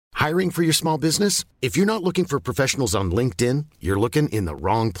Hiring for your small business? If you're not looking for professionals on LinkedIn, you're looking in the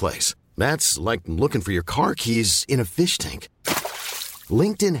wrong place. That's like looking for your car keys in a fish tank.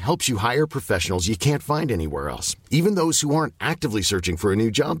 LinkedIn helps you hire professionals you can't find anywhere else, even those who aren't actively searching for a new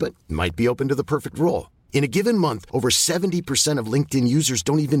job but might be open to the perfect role. In a given month, over 70% of LinkedIn users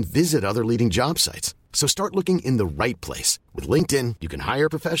don't even visit other leading job sites. So start looking in the right place. With LinkedIn, you can hire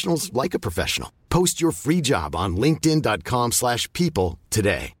professionals like a professional. Post your free job on linkedin.com/people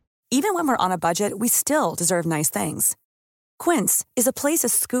today. Even when we're on a budget, we still deserve nice things. Quince is a place to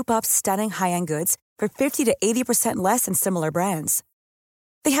scoop up stunning high-end goods for 50 to 80% less than similar brands.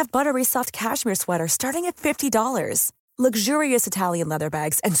 They have buttery soft cashmere sweaters starting at $50, luxurious Italian leather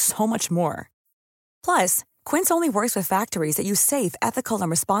bags, and so much more. Plus, Quince only works with factories that use safe, ethical, and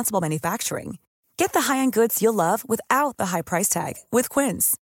responsible manufacturing. Get the high-end goods you'll love without the high price tag with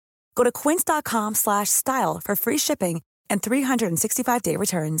Quince. Go to quince.com/style for free shipping and 365-day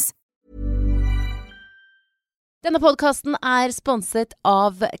returns. Denne podcasten sponset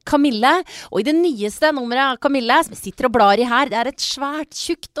av Kamille, og I det nyeste nummeret av Kamille, som jeg sitter og blar I her, det et svært,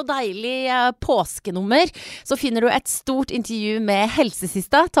 tjukt og deilig påskenummer, så finner du et stort intervju med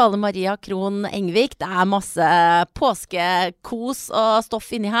helsesista, Tale Maria Krohn Engvik. Det masse påskekos og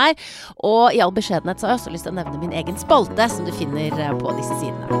stoff inni her, og I all beskjedenhet så har jeg også lyst til å nevne min egen spalte, som du finner på disse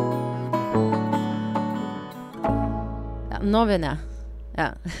sidene. Ja, nå begynner jeg.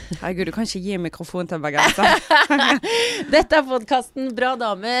 Ja. Herregud, du kan ikke gi mikrofon til en bergenser. Dette podcasten Bra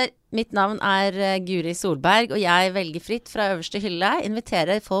Damer. Mitt navn Guri Solberg, og jeg velger fritt fra øverste hylle,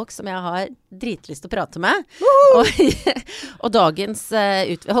 inviterer folk som jeg har dritlyst til å prate med. Og dagens,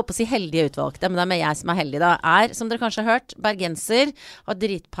 jeg håper å si heldige utvalgte, men det mer jeg som heldig da, som dere kanskje har hørt, bergenser, har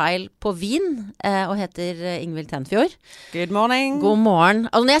dritpeil på vin, og heter Ingvild Tenfjord. Good morning. God morgen.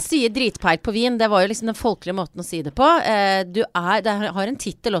 Altså, når jeg sier dritpeil på vin, det var jo liksom den folkelige måten å si det på. Du har en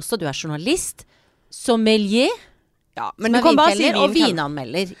titel også, du journalist, sommelier, ja, men du kan bare si og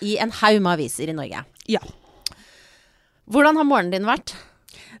vinanmelder I en haug med aviser I Norge. Ja. Hvordan har morgenen din vært?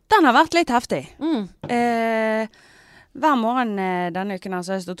 Den har vært litt heftig. Hver morgen denne uken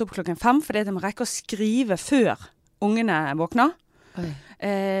så har jeg stått opp 5:00, fordi jeg må rekke å skrive før ungene våkner.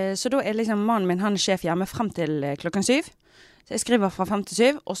 Så da liksom mannen min, han sjef hjemme frem til 7:00. Så jeg skriver fra 5 til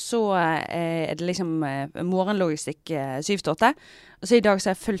 7, og så det liksom morgenlogistikk 7 til 8. Og så I dag så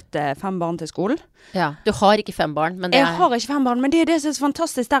har jeg fulgt 5 barn til skolen. Ja, du har ikke 5 barn, men det Jeg har ikke 5 barn, men det det som så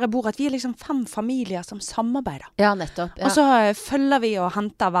fantastisk der jeg bor, at vi liksom 5 familier som samarbeider. Ja, nettopp. Ja. Og så følger vi og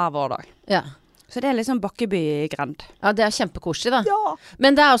henter hver vår dag. Ja. Så det liksom Bakkeby-grend. Ja, det kjempekoselig da. Ja.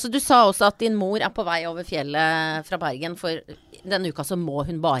 Men det også, du sa også at din mor på vei over fjellet fra Bergen, for denne uka så må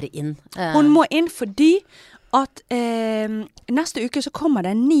hun bare inn. Hun må inn fordi at neste uke så kommer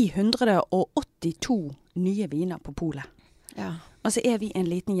det 982 nye viner på polet. Ja. Og så vi en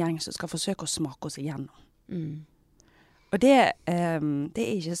liten gjeng som skal forsøke å smake oss igjennom. Og det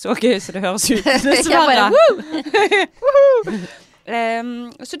ikke så gøy som det høres ut. Dessverre.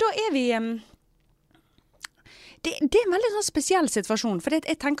 Så da vi... Det en veldig sånn spesiell situasjon, for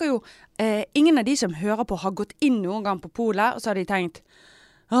jeg tenker jo, ingen av de som hører på har gått inn noen gang på polet, og så har de tenkt,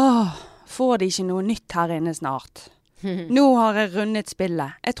 får de ikke noe nytt her inne snart? Nå har jeg rundet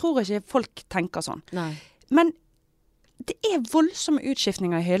spillet. Jeg tror ikke folk tenker sånn. Nei. Men det voldsomme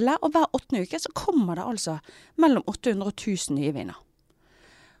utskiftninger I hylle, og hver 8. uke så kommer det altså mellom 800 og 1000 nye viner.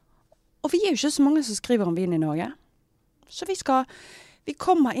 Og vi jo ikke så mange som skriver om vin I Norge. Så vi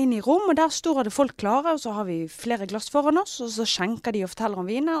kommer inn I rom, og der står det folk klare, og så har vi flere glass foran oss, og så skjenker de og forteller om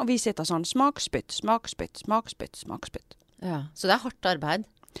viner, og vi sitter sånn, smak, spytt, smak, spytt, smak, spytt, smak, spytt. Ja, så det hardt arbeid.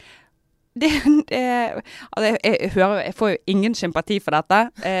 Altså jeg får jo ingen sympati for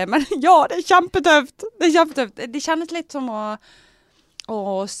dette, men ja, det kjempetøft. Det kjempetøft. Det kjennes litt som å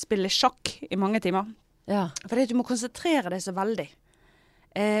spille sjakk I mange timer. Ja. Fordi du må konsentrere deg så veldig.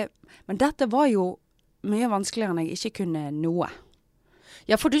 Men dette var jo mye vanskeligere enn jeg ikke kunne noe.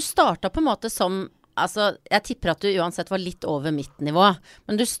 Ja, for du startet på en måte som, altså, jeg tipper at du uansett var litt over mitt nivå,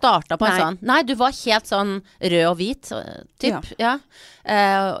 men du startet på en sånn, nei, du var helt sånn rød og hvit, typ, ja.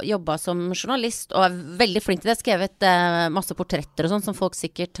 Jobbet som journalist, og veldig flink til det, skrevet masse portretter og sånn, som folk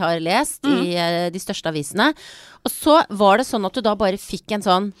sikkert har lest I de største avisene, og så var det sånn at du da bare fikk en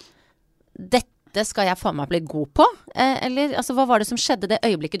sånn, dette skal jeg faen meg bli god på, eller, altså, hva var det som skjedde det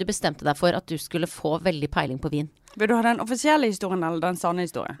øyeblikket du bestemte deg for at du skulle få veldig peiling på vin? Vil du ha den offisielle historien eller den sanne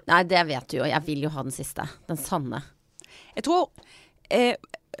historien? Nei, det vet du jo. Jeg vil jo ha den siste. Den sanne. Jeg tror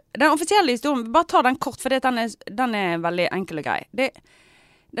den offisielle historien, bare ta den kort, for den veldig enkel og grei.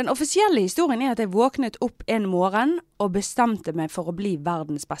 Den offisielle historien at jeg våknet opp en morgen og bestemte meg for å bli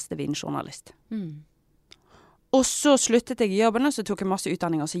verdens beste vinjournalist. Og så sluttet jeg i jobben, og så tok jeg masse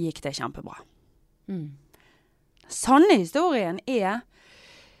utdanning, og så gikk det kjempebra. Sanne historien er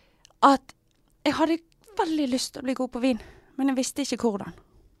at jeg hadde veldig lyst til å bli god på vin, men jeg visste ikke hvordan.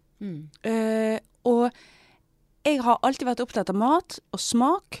 Og jeg har alltid vært opptatt av mat og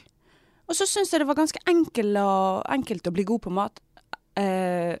smak, og så synes jeg det var ganske enkelt å bli god på mat.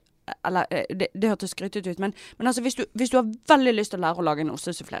 Det hørtes skrytet ut, men altså hvis du har veldig lyst til å lære å lage en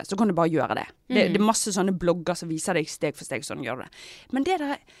ostesoufflé, så kan du bare gjøre det. Det er masse sånne blogger som viser deg steg for steg sånn gjør det. Men det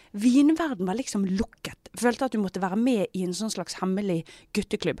der vinverden var liksom lukket. Jeg følte at du måtte være med i en sånn slags hemmelig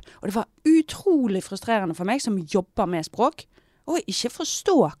gutteklubb. Og det var utrolig frustrerende for meg som jobber med språk, og ikke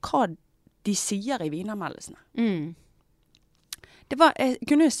forstå hva de sier i vinanmeldelsene. Jeg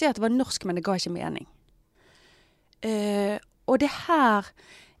kunne jo si at det var norsk, men det ga ikke mening. Og det her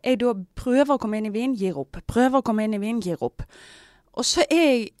jeg da prøver å komme inn i vin, gir opp. Prøver å komme inn i vin, gir opp. Og så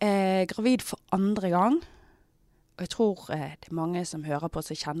er jeg gravid for andre gang. Og jeg tror det er mange som hører på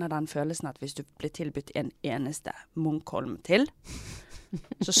som kjenner den følelsen at hvis du blir tilbudt en eneste Munkholm til,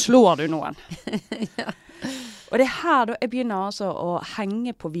 så slår du noen. Ja. Og det er her da jeg begynner altså å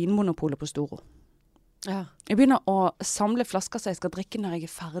henge på vinmonopolet på Storo. Ja. Jeg begynner å samle flasker som jeg skal drikke når jeg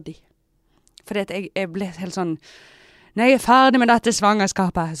er ferdig. Fordi at jeg ble helt sånn, når jeg er ferdig med dette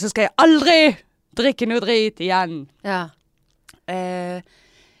svangerskapet, så skal jeg aldri drikke noe drit igjen. Ja.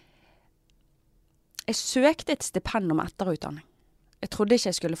 Jeg søkte et stipend om etterutdanning. Jeg trodde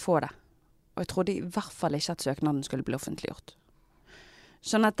ikke jeg skulle få det. Og jeg trodde i hvert fall ikke at søknaden skulle bli offentliggjort.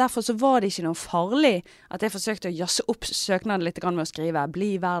 Sånn at derfor så var det ikke noe farlig at jeg forsøkte å jasse opp søknaden litt med å skrive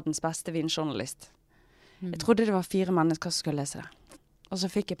 «Bli verdens beste vinjournalist». Jeg trodde det var 4 mennesker som skulle lese det. Og så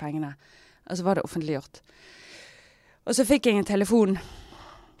fikk jeg pengene. Og så var det offentliggjort. Og så fikk jeg en telefon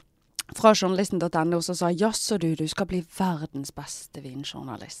fra journalisten.no som sa «Jaså du skal bli verdens beste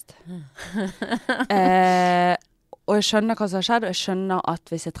vinjournalist». Og jeg skjønner hva som har skjedd, og jeg skjønner at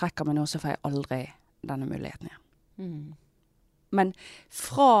hvis jeg trekker meg nå, så får jeg aldri denne muligheten igjen. Men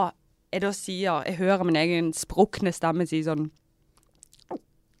fra jeg da sier, jeg hører min egen sprukne stemme si sånn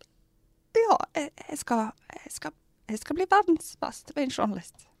 «Ja, jeg skal bli verdens beste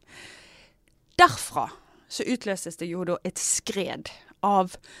vinjournalist». Derfra så utløses det jo da et skred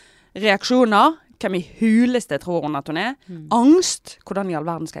av reaksjoner. Hvem i huleste tror hun at hun er? Angst. Hvordan i all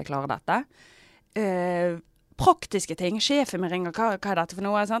verden skal jeg klare dette? Praktiske ting. Sjefen min ringer. Hva er dette for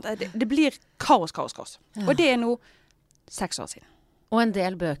noe? Sant? Det blir kaos. Ja. Og det er nå 6 år siden. Og en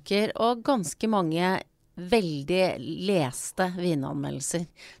del bøker, og ganske mange veldig leste vinanmeldelser.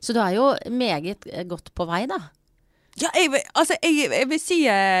 Så du er jo meget godt på vei, da. Ja, jeg vil si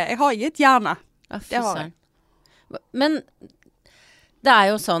jeg har gitt jernet. Ja, det har jeg. Men det er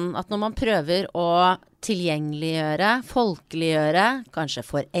jo sånn at når man prøver å tilgjengeliggjøre, folkeliggjøre, kanskje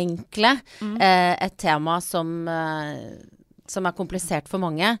forenkle et tema som er komplisert for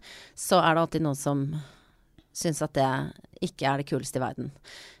mange, så er det alltid noen som synes at det ikke er det kuleste i verden.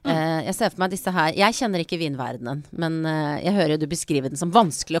 Jeg ser for meg disse her, jeg kjenner ikke vinverdenen, men jeg hører jo du beskrive den som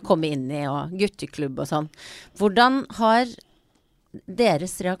vanskelig å komme inn i, og gutteklubb og sånn. Hvordan har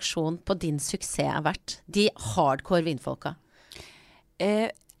deres reaksjon på din suksess vært, de hardcore vinfolka?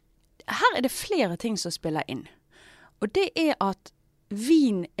 Her er det flere ting som spiller inn. Og det er at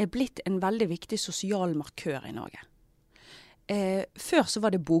vin er blitt en veldig viktig sosial markør i Norge. Før så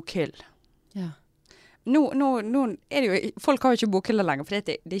var det bokhyll. Ja. Nå er det jo, folk har jo ikke bokhyller lenger, for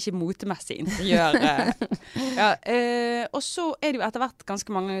det er ikke motemessig interiør. Ja, og så er det jo etter hvert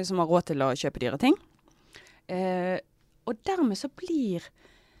ganske mange som har råd til å kjøpe dyre ting. Og dermed så blir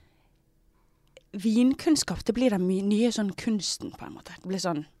vinkunnskap, det blir den nye sånn kunsten på en måte. Det blir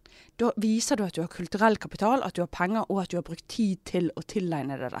sånn, da viser du at du har kulturell kapital, at du har penger, og at du har brukt tid til å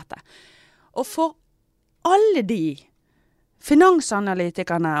tilegne deg dette. Og for alle de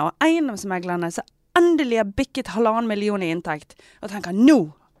finansanalytikerne og eiendomsmeglerne som endelig har bikket 1,5 million i inntekt, og tenker,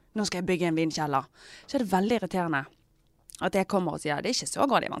 nå skal jeg bygge en vinkjeller, så er det veldig irriterende at jeg kommer og sier, det er ikke så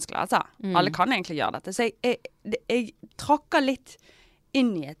grådig vanskelig, altså. Alle kan egentlig gjøre dette. Så jeg trakker litt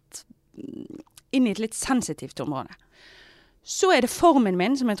inn i et litt sensitivt område. Så er det formen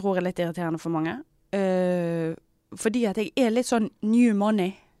min, som jeg tror er litt irriterende for mange. Fordi at jeg er litt sånn new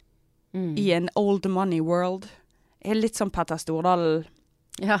money i en old money world. Jeg er litt sånn Petter Stordalen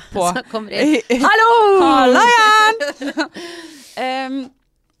på. Så kommer jeg. Hallo! Hallo igjen!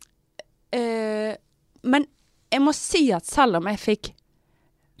 Men jeg må si at selv om jeg fikk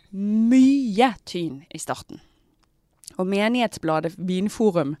mye tyn i starten, og menighetsbladet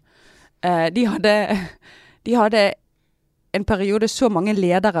Vinforum, de hadde en periode så mange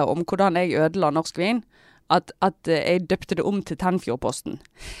ledere om hvordan jeg ødela norsk vin, at jeg døpte det om til Tennfjordposten.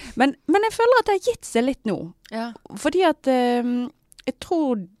 Men jeg føler at det har gitt seg litt nå. Ja. Fordi at jeg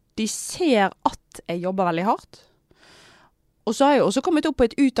tror de ser at jeg jobber veldig hardt. Og så har jeg også kommet opp på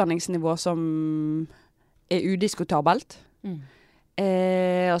et utdanningsnivå som er udiskutabelt.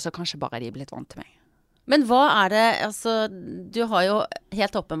 Og så kanskje bare de er blitt vant til meg. Men hva er det, altså, du har jo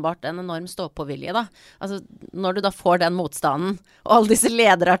helt åpenbart en enorm stå-på-vilje da. Altså, når du da får den motstanden, og alle disse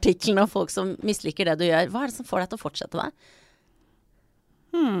lederartiklene og folk som misliker det du gjør, hva er det som får deg til å fortsette det?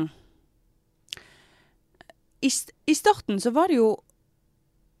 I starten så var det jo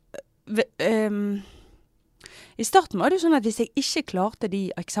I starten var det jo sånn at hvis jeg ikke klarte de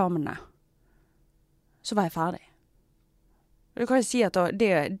eksamene, så var jeg ferdig. Du kan jo si at det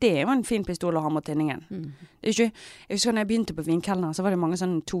er jo en fin pistol å ha mot tinningen. Det er ikke, jeg husker når jeg begynte på Vinkelner, så var det mange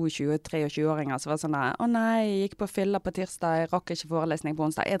sånn 22-23-åringer som var sånn der, å nei, jeg gikk på fylla på tirsdag, jeg rakk ikke forelesning på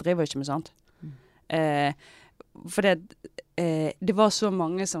onsdag. Jeg driver ikke med sånt. For det var så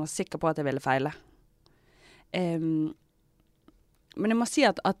mange som var sikre på at jeg ville feile. Men jeg må si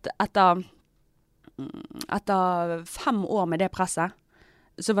at etter 5 år med det presset,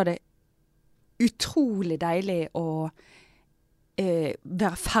 så var det utrolig deilig å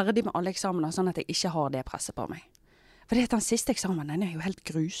være ferdig med alle eksamener, sånn at jeg ikke har det presset på meg. For det den siste eksamen, den er jo helt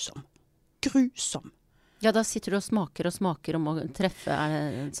grusom. Grusom. Ja, da sitter du og smaker om å treffe.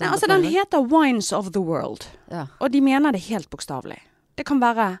 Nei, altså, den heter Wines of the World. Ja. Og de mener det helt bokstavelig. Det kan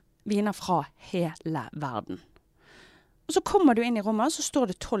være viner fra hele verden. Og så kommer du inn i rommet, så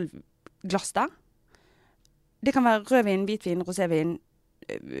står det 12 glass der. Det kan være rødvin, hvitvin, rosévin,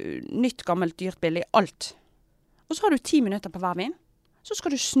 nytt, gammelt, dyrt, billig, alt. Og så har du 10 minutter på hver vin. Så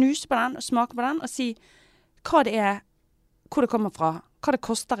skal du snuse på den og smake på den og si hva det er, hvor det kommer fra, hva det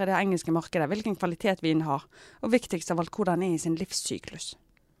koster i det engelske markedet, hvilken kvalitet vinen har, og viktigst av alt, hvor den er i sin livssyklus.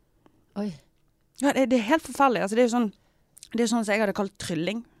 Oi. Ja, det er helt forferdelig. Altså, det er sånn som jeg hadde kalt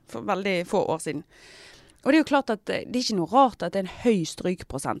trylling for veldig få år siden. Og det er jo klart at det er ikke noe rart at det er en høy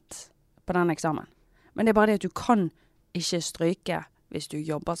strykprosent på den eksamen. Men det er bare det at du kan ikke stryke hvis du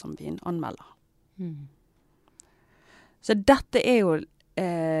jobber som vinanmelder. Så dette er jo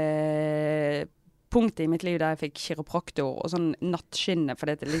punktet i mitt liv der jeg fikk kiropraktor og sånn nattskinne,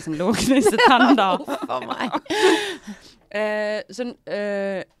 fordi det liksom lå disse tenner. For meg. Så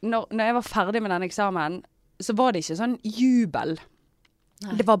når jeg var ferdig med den eksamen, så var det ikke sånn jubel.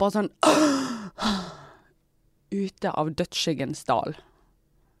 Nei. Det var bare sånn ute av dødsskyggens dal.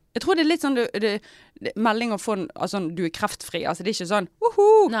 Jeg tror det er litt sånn melding å få altså, du er kreftfri. Altså det er ikke sånn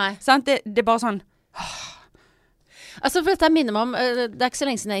sant? Det er bare sånn Altså for dette minner meg om, det er ikke så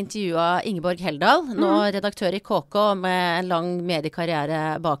lenge siden jeg intervjuet Ingeborg Heldal, nå redaktør i KK med en lang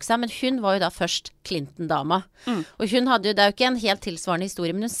mediekarriere bak seg, men hun var jo da først Clinton-dama. Og hun hadde jo, det er jo ikke en helt tilsvarende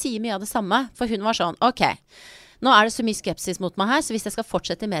historie, men hun sier mye av det samme, for hun var sånn, ok, nå er det så mye skepsis mot meg her, så hvis jeg skal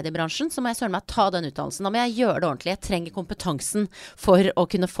fortsette i mediebransjen, så må jeg søren meg ta den utdannelsen. Da må jeg gjøre det ordentlig. Jeg trenger kompetansen for å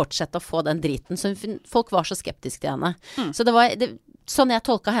kunne fortsette å få den driten. Så folk var så skeptiske til henne. Så det var, sånn jeg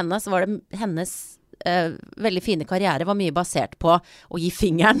tolket henne, så var det hennes veldig fine karriere var mye basert på å gi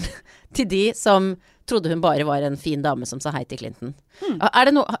fingeren til de som trodde hun bare var en fin dame som sa hei til Clinton. Er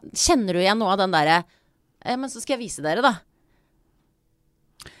det kjenner du igjen noe av den der men så skal jeg vise dere da?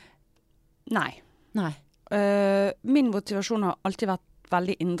 Nei. Min motivasjon har alltid vært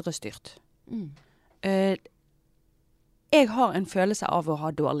veldig indrestyrt. Jeg har en følelse av å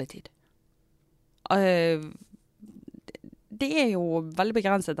ha dårlig tid. Det er jo veldig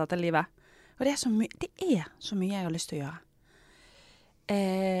begrenset dette livet. Og det er så mye jeg har lyst til å gjøre.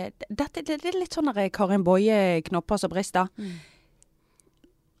 Det er litt sånn der Karin Boye-knopper som brister.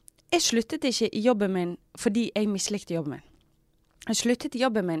 Jeg sluttet ikke i jobben min fordi jeg mislikte jobben min. Jeg sluttet i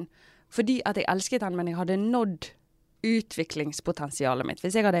jobben min fordi at jeg elsket den, men jeg hadde nådd utviklingspotensialet mitt.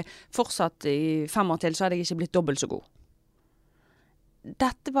 Hvis jeg hadde fortsatt i 5 år til, så hadde jeg ikke blitt dobbelt så god.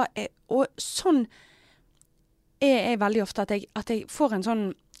 Dette var, og sånn er jeg veldig ofte at jeg får en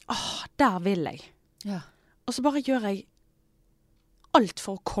sånn der vil jeg. Ja. Og så bare gjør jeg alt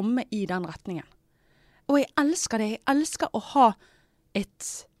for å komme i den retningen. Og jeg elsker det. Jeg elsker å ha et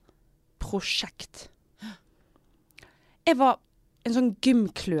prosjekt. Jeg var en sånn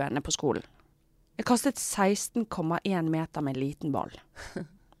gymkløne på skolen. Jeg kastet 16,1 meter med en liten ball.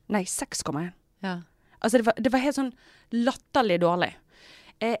 Nei, 6,1. Ja. Altså det var helt sånn latterlig dårlig.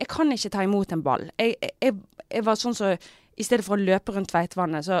 Jeg kan ikke ta imot en ball. Jeg var sånn så i stedet for å løpe rundt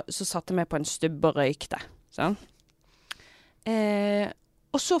Tveitvannet, så satte jeg meg på en stubbe og røykte. Sånn.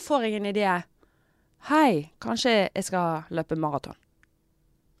 Og så får jeg en idé. Hei, kanskje jeg skal løpe maraton.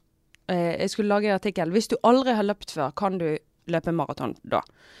 Jeg skulle lage en artikkel. Hvis du aldri har løpt før, kan du løpe maraton da?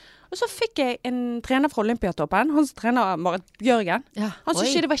 Og så fikk jeg en trener fra Olympiatoppen, han som trener Marit Bjørgen. Ja. Han syntes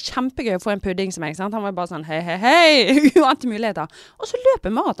Oi. ikke det var kjempegøy å få en pudding som meg, sant? Han var bare sånn, hei, uante muligheter. Og så løp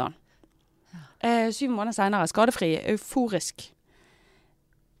jeg maraton. 7 måneder senere, skadefri, euforisk.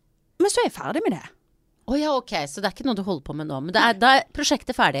 Men så er jeg ferdig med det. Ja, ok, så det er ikke noe du holder på med nå, men da er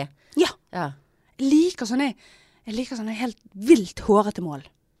prosjektet ferdig. Ja. Ja. Jeg liker sånne helt vilt hårete mål.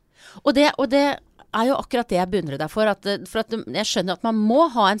 Og det er jo akkurat det jeg beundrer deg for at jeg skjønner at man må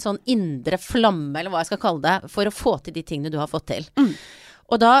ha en sånn indre flamme, eller hva jeg skal kalle det, for å få til de tingene du har fått til.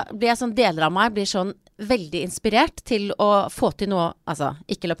 Og da blir jeg sånn, deler av meg blir sånn veldig inspirert til å få til noe, altså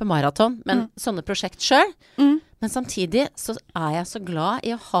ikke løpe maraton, men sånne prosjekt selv. Men samtidig så er jeg så glad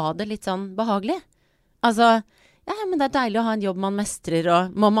i å ha det litt sånn behagelig. Altså, ja, men det er deilig å ha en jobb man mestrer, og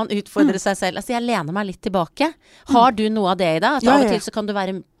må man utfordre seg selv. Altså, jeg lener meg litt tilbake. Har du noe av det i deg? At av og til så kan du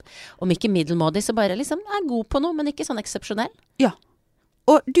være, om ikke middelmådig, så bare liksom er god på noe, men ikke sånn eksepsjonell. Ja.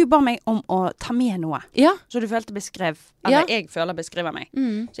 Og du ba meg om å ta med noe. Ja. Så du følte beskrev, eller jeg føler beskriver meg.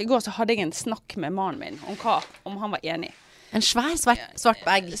 Så i går så hadde jeg en snakk med mannen min om han var enig. En svær, svart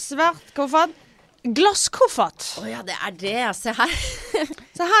bag. Svart koffert. Glasskoffert. Ja, det er det. Se her.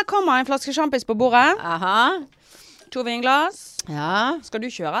 Så her kommer en flaske sjampis på bordet. Aha. 2 vinglass. Ja. Skal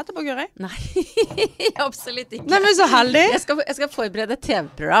du kjøre etterpå, Guri? Nei, absolutt ikke. Nei, men så heldig. Jeg skal forberede et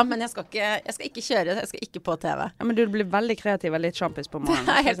TV-program, men jeg skal ikke kjøre, jeg skal ikke på TV. Ja, men du blir veldig kreativ av litt sjampis på morgenen.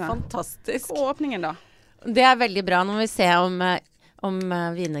 Det er helt fantastisk. Og åpningen da? Det er veldig bra. Nå må vi se om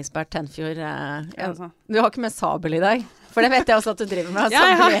vinekspert Tenfjord Du har ikke med sabel i dag. For det vet jeg også at du driver med.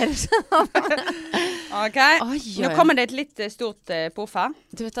 Ok, nå kommer det et litt stort puff her.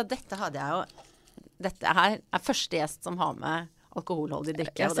 Du vet at dette hadde jeg jo. Dette her er første gjest som har med alkoholholdig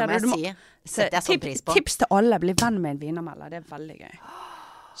drikke, og det må jeg si. Setter jeg sånn pris på. Tips til alle, bli venn med en vinermelder. Det er veldig gøy.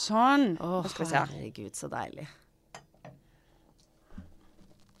 Sånn. Nå skal vi se. Herregud, så deilig.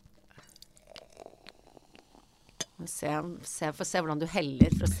 Få se hvordan du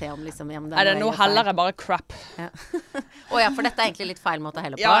heller for å se om liksom det nå heller jeg bare crap. Ja. For dette er egentlig litt feil måte å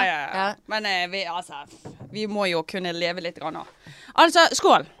helle på. Ja. Men vi må jo kunne leve litt grann nå. Altså,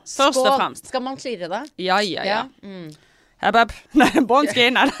 skål. Først og fremst. Skal man klirre det? Ja. Hepp. Nei,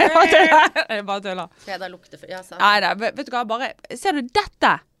 båndskin. Nei, det bare tuller. Skal jeg da lukte for? Ja, nei, vet du hva, bare, ser du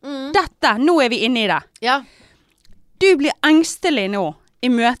dette? Dette, nå er vi inne i det. Ja. Du blir engstelig nå i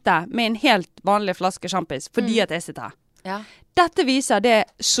møte med en helt vanlig flaske sjampis, fordi at jeg sitter her. Ja. Dette viser det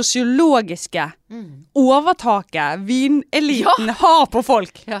sosiologiske overtaket vineliten har på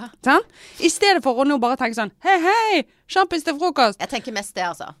folk. Ja. Sånn? I stedet for å nå bare tenke sånn, hei, sjampis til frokost. Jeg tenker mest det,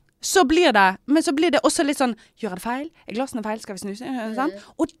 altså. Så blir det også litt sånn, gjør det feil? Er glassene feil? Skal vi snuse? Sånn?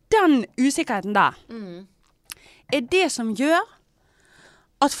 Og den usikkerheten der er det som gjør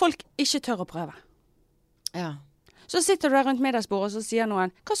at folk ikke tør å prøve. Ja. Så sitter du der rundt middagsbordet, og så sier noen,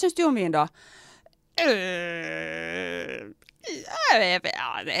 hva synes du om vin da? Jeg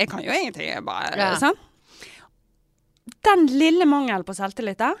kan jo ingenting, sånn? Den lille mangel på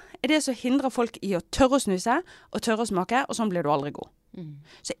selvtillit der, er det som hindrer folk i å tørre å snuse, og tørre å smake, og sånn blir du aldri god.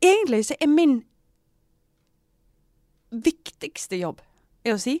 Så egentlig så er min viktigste jobb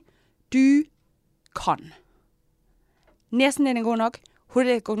å si, du kan. Nesen din er god nok,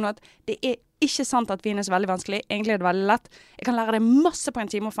 hodet ditt er god nok, det er ikke sant at vin er så veldig vanskelig. Egentlig er det veldig lett. Jeg kan lære deg masse på 1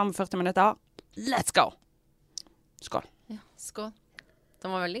 time og 45 minutter. Let's go! Skål. Ja, skål.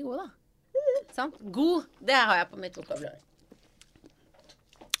 Den var veldig god, da. Sant? God, det har jeg på mitt vokabular.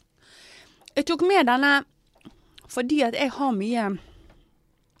 Jeg tok med denne fordi at jeg har mye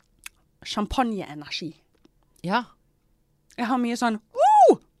champagneenergi. Ja. Jeg har mye sånn,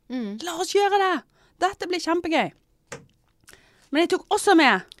 la oss gjøre det! Dette blir kjempegøy. Men jeg tok også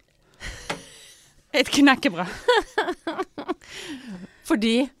med et knekkebrød.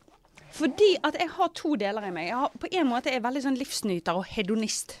 Fordi at jeg har 2 deler i meg. På en måte er jeg veldig sånn livsnyter og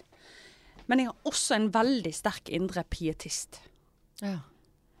hedonist. Men jeg har også en veldig sterk indre pietist. Ja.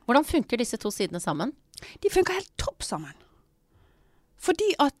 Hvordan funker disse 2 sidene sammen? De funker helt topp sammen.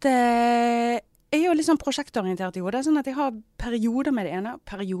 Fordi at jeg er jo litt sånn prosjektorientert i hodet, sånn at jeg har perioder med det ene og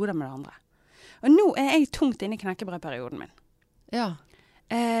perioder med det andre. Og nå er jeg tungt inne i knekkebrødperioden min. Ja.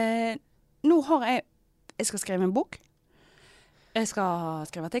 Nå har jeg skal skrive en bok, jeg skal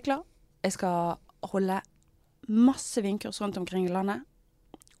skrive artikler, jeg skal holde masse vinkurs rundt omkring i landet,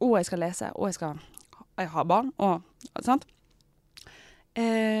 og jeg skal lese, og jeg har barn, og sant?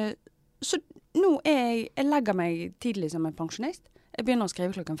 Så nå jeg legger meg tidlig som en pensjonist, jeg begynner å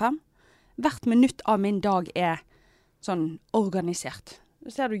skrive 5:00. Hvert minutt av min dag er sånn organisert.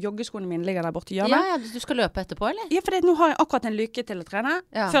 Ser du joggeskoene mine ligger der borte i hjørnet? Ja, du skal løpe etterpå, eller? Ja, for nå har jeg akkurat en lykke til å trene,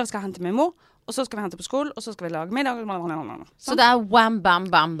 før jeg skal hente min mor. og så skal vi hente på skolen, og så skal vi lage middag. Så det er wham, bam,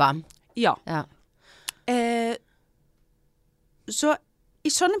 bam, bam. Ja. Ja. Så i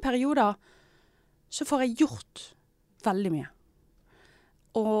sånne perioder så får jeg gjort veldig mye.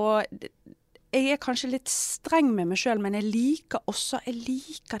 Og jeg er kanskje litt streng med meg selv, men jeg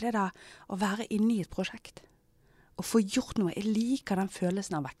liker det der å være inne i et prosjekt. Og få gjort noe. Jeg liker den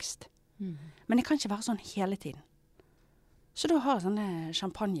følelsen av vekst. Men jeg kan ikke være sånn hele tiden. Så da har jeg sånne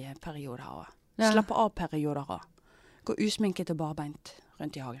champagneperioder og slappe av perioder og gå usminket og barbeint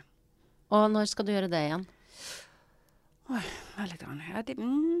rundt i hagen. Og når skal du gjøre det igjen? Oi, veldig grann.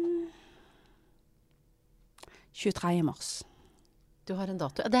 23. mars. Du har en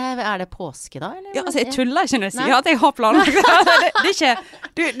dato. Er det påske da, eller? Ja, altså jeg tuller ikke når jeg sier at jeg har planer. Det er ikke,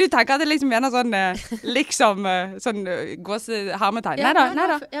 du tenker at jeg liksom mener sånn, sånn gåsehermetegn.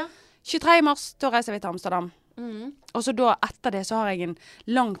 Neida. Ja. 23. mars, da reiser vi til Amsterdam. Og så da, etter det, så har jeg en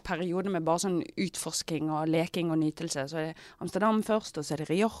lang periode med bare sånn utforsking og leking og nytelse. Så er det Amsterdam først, og så er det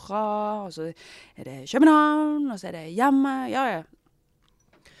Rioja, og så er det København, og så er det hjemme. Ja.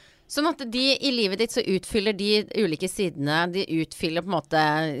 Sånn at i livet ditt så utfyller de ulike sidene, de utfyller på en måte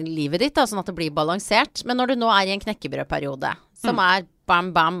livet ditt da, sånn at det blir balansert. Men når du nå er i en knekkebrødperiode, som er bam,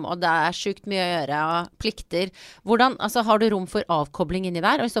 bam, og det er sykt mye å gjøre, og plikter, hvordan, altså har du rom for avkobling inni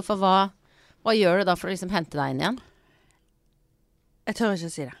der? Og i så fall, hva gjør du da for å liksom hente deg inn igjen? Jeg tør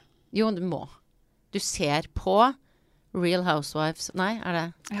ikke si det. Jo, du må. Du ser på Real Housewives. Nei, er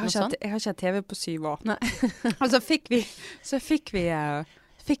det noe sånt? Jeg har ikke hatt TV på 7 år. Nei. Altså fikk vi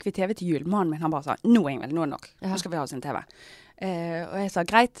TV til jul. Mannen min, han bare sa, nå er det nok. Nå skal vi ha sin TV. Og jeg sa,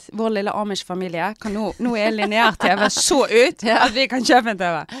 greit, vår lille Amish-familie, nå er lineær TV så ut at vi kan kjøpe en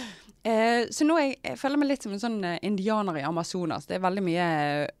TV. Så nå jeg føler meg litt som en sånn indianer i Amazonas. Det er veldig mye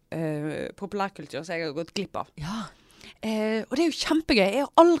populærkultur som jeg har gått glipp av. Ja. Og det er jo kjempegøy. Jeg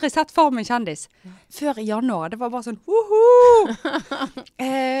har aldri sett Far med kjendis før i januar. Det var bare sånn woho!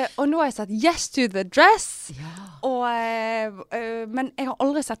 Og nå har jeg sett Yes to the Dress. Ja. Men jeg har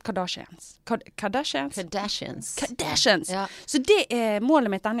aldri sett Kardashians. Kardashians. Ja. Så det er målet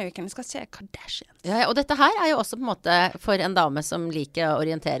mitt denne uken. Jeg skal se Kardashians. Ja, og dette her er jo også på en måte for en dame som liker å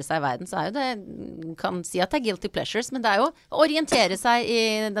orientere seg i verden, så er jo det, kan si at det er guilty pleasures, men det er jo å orientere seg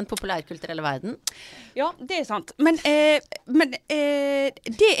i den populærkulturelle verden. Ja, det er sant. Men det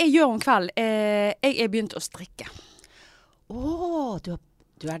jeg gjør om kveld, jeg er begynt å strikke.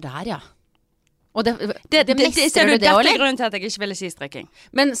 Du er der, ja. Og det mestrer du det også, eller? Dette er grunnen til at jeg ikke ville si strikking.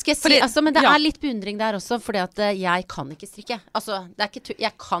 Men skal jeg si, men det er litt beundring der også, fordi at jeg kan ikke strikke. Altså, det er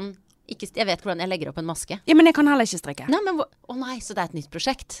ikke jeg vet hvordan jeg legger opp en maske. Ja, men jeg kan heller ikke strikke. Nei, men nei, så det er et nytt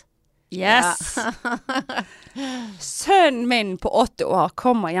prosjekt. Yes. Ja. Sønnen min på 8 år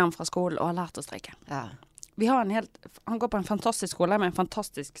kommer hjem fra skolen og har lært å strikke. Ja. Han går på en fantastisk skole med en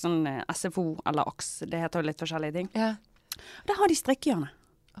fantastisk sånn SFO eller AKS. Det heter jo litt forskjellige ting. Ja. Der har de strikkehjørne.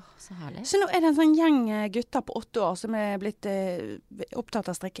 Så herlig. Så nå er det en sånn gjeng gutter på 8 år som er blitt opptatt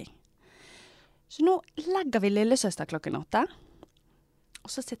av strikking. Så nå legger vi lillesøster klokken 8. Og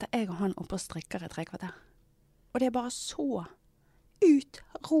så sitter jeg og han oppe og strikker i 3 kvarter. Og det er bare så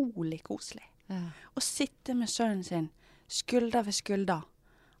utrolig koselig. Ja. Å sitte med sønnen sin skulder ved skulder.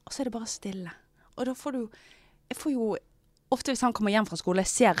 Og så er det bare stille. Og da jeg får jo, ofte hvis han kommer hjem fra skole,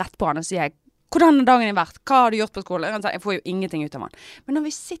 jeg ser rett på han og sier, hvordan har dagen vært? Hva har du gjort på skole? Jeg får jo ingenting ut av han. Men når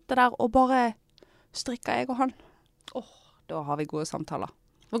vi sitter der og bare strikker jeg og han, da har vi gode samtaler.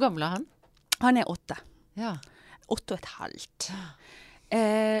 Hvor gammel er han? Han er 8. Ja. 8,5.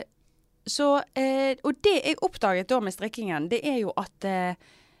 Og det jeg oppdaget da med strikkingen, det er jo at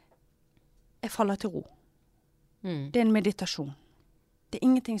jeg faller til ro. Det er en meditasjon. Det er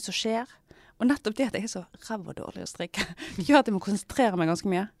ingenting som skjer. Og nettopp det at jeg er så ræv og dårlig å strikke, gjør at jeg må konsentrere meg ganske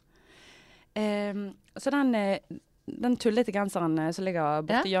mye. Så den tullete genseren som ligger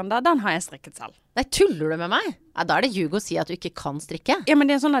borte i hjørnet der, den har jeg strikket selv. Nei, tuller du med meg? Ja, da er det ljug å si at du ikke kan strikke. Ja, men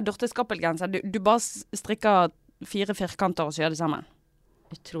det er en sånn der Dorte Skappel-genser. Du bare strikker 4 firkanter og så gjør det sammen.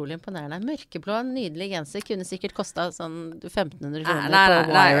 Utrolig imponerende. Mørkeblå, nydelig genser. Kunne sikkert kostet sånn 1500 kroner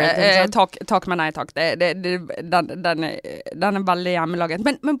på Wired. Takk, men nei takk. Den er veldig hjemmelaget.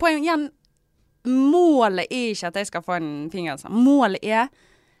 Men poenget igjen, målet er ikke at jeg skal få en fin genser. Målet er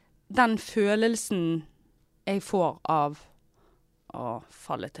den følelsen jeg får av å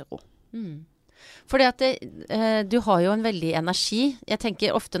falle til ro. Fordi at du har jo en veldig energi. Jeg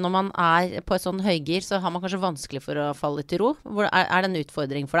tenker ofte når man er på et sånn høygir, så har man kanskje vanskelig for å falle til ro. Er det en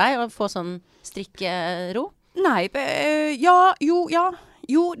utfordring for deg å få sånn strikkero? Nei, ja,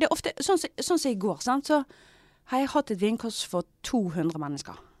 det er ofte, sånn som i går, sant? Så har jeg hatt et vinkurs for 200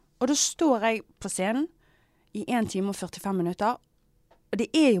 mennesker. Og da står jeg på scenen i 1 time og 45 minutter, og det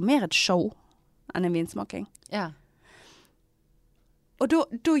er jo mer et show enn en vinsmaking. Ja. Og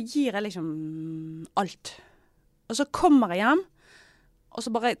da gir jeg liksom alt. Og så kommer jeg hjem, og så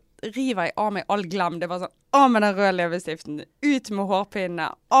bare river jeg av meg all glem. Det var sånn, av med den røde leppestiften, ut med hårpinne,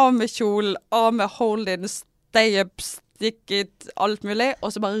 av med kjolen, av med hold-in, stay up, stick it, alt mulig,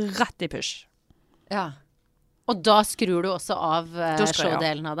 og så bare rett i push. Ja. Og da skrur du også av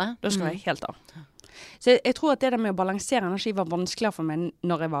show-delen av det? Da skal jeg helt av. Så jeg tror at det der med å balansere energi var vanskeligere for meg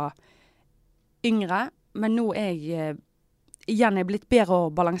når jeg var yngre, men nå er jeg igjen blitt bedre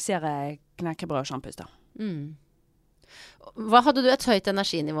å balansere knekkebrød og sjampus da. Hadde du et høyt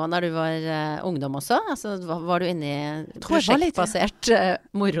energinivå når du var ungdom også? Altså, var du inne i prosjektbasert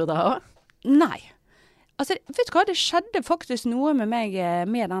moro da også? Nei. Altså, vet du hva? Det skjedde faktisk noe med meg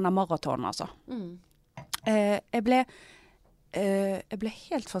med denne maratonen, altså. Jeg ble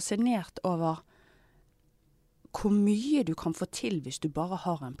helt fascinert over hvor mye du kan få til hvis du bare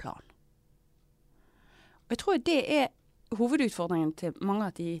har en plan. Og jeg tror det er hovedutfordringen til mange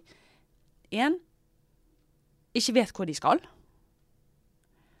at de ikke vet hvor de skal.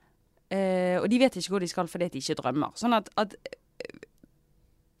 Og de vet ikke hvor de skal fordi de ikke drømmer. Sånn at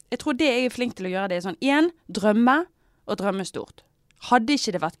jeg tror det jeg er flink til å gjøre det er sånn, drømme og drømme stort. Hadde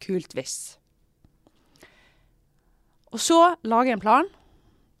ikke det vært kult hvis. Og så lage en plan.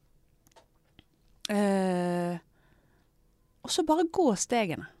 Og så bare gå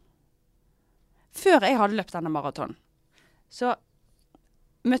stegene. Før jeg hadde løpt denne maratonen, så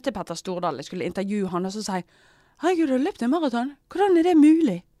møtte Petter Stordal. Jeg skulle intervjue han, og så sa jeg, herregud, du har løpt en maraton. Hvordan er det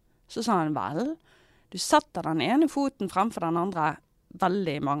mulig? Så sa han, vel, du setter den ene foten fremfor den andre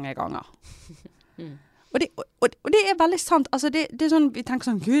veldig mange ganger. Og det er veldig sant. Altså, det er sånn, vi tenker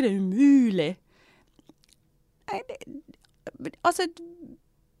sånn, gud, det er umulig. Altså,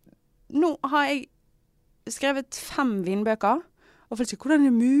 nå har jeg skrevet 5 vinbøker, og folk sier, hvordan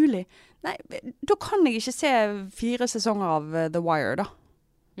er det mulig? Nei, da kan jeg ikke se 4 sesonger av The Wire, da.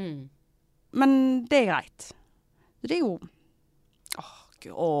 Men det er greit. Det er jo...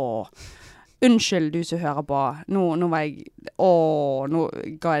 Unnskyld du som hører på. Nå var jeg... nå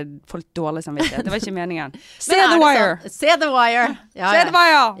ga jeg folk dårlig samvittighet. Det var ikke meningen. Se The Wire! Se The Wire! Ja, Se The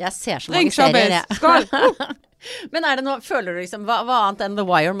Wire! Jeg ser så mange serier. Skål! Men er det noe, føler du liksom, hva annet enn The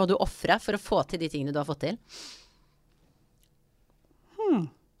Wire må du offre for å få til de tingene du har fått til?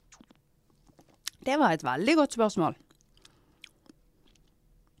 Det var et veldig godt spørsmål.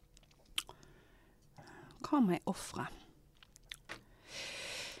 Hva må jeg offre?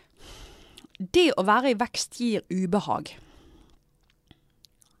 Det å være i vekst gir ubehag.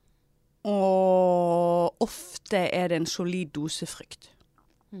 Og ofte er det en solid dose frykt.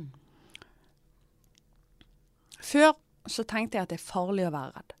 Før så tenkte jeg at det er farlig å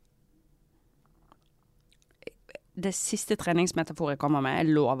være redd. Det siste treningsmetafor jeg kommer med,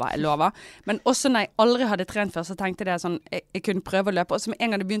 jeg lover. Men også når jeg aldri hadde trent før, så tenkte jeg sånn, jeg kunne prøve å løpe, og så med en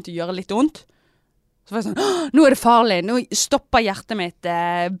gang det begynte å gjøre litt vondt, så var jeg sånn, nå er det farlig, nå stopper hjertet mitt,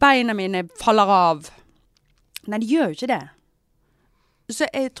 beina mine faller av. Nei, det gjør jo ikke det. Så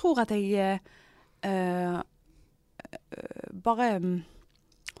jeg tror at jeg bare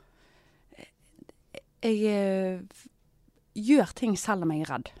jeg gjør ting selv om jeg er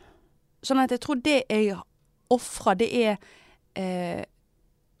redd. Sånn at jeg tror det jeg offrer, det er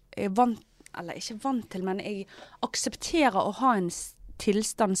jeg vant, eller ikke vant til, men jeg aksepterer å ha en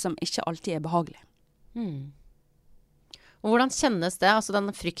tilstand som ikke alltid er behagelig. Og hvordan kjennes det? Altså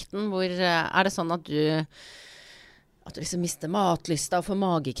denne frykten, hvor er det sånn at du liksom mister matlysta og får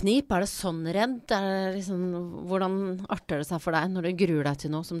mageknip? Er det sånn redd? Er det liksom, hvordan arter det seg for deg når du gruer deg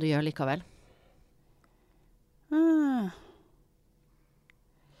til noe som du gjør likevel?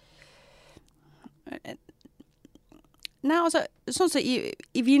 Nei, altså, sånn som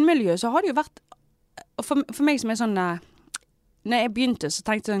i vinmiljøet så har det jo vært, for meg som er sånn, når jeg begynte så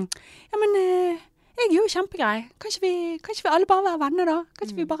tenkte jeg sånn, ja, men jeg er jo kjempegrei. Kan ikke vi alle bare være venner da? Kan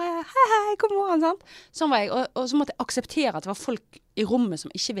ikke vi bare, hei, god morgen, sant? Sånn var jeg, og så måtte jeg akseptere at det var folk i rommet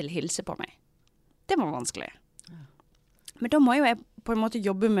som ikke ville hilse på meg. Det var vanskelig. Men da må jo jeg på en måte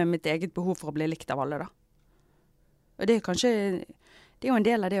jobbe med mitt eget behov for å bli likt av alle da. Og det er jo en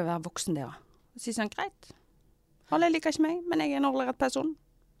del av det å være voksen det da. Og si sånn, greit. Alle liker ikke meg, men jeg er en ålreit person.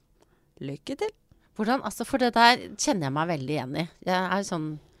 Lykke til. Hvordan, altså for det der kjenner jeg meg veldig igjen i. Jeg er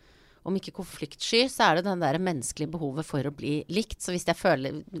sånn, om ikke konfliktsky, så er det den der menneskelige behovet for å bli likt. Så hvis jeg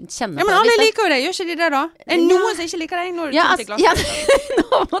kjenner på det... Ja, men alle liker jo det, gjør ikke de det da? Er det noen som ikke liker deg når du kommer til klassen?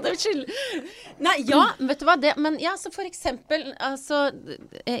 Nå må du skylde. Nei, ja, vet du hva, men ja, så for eksempel, altså,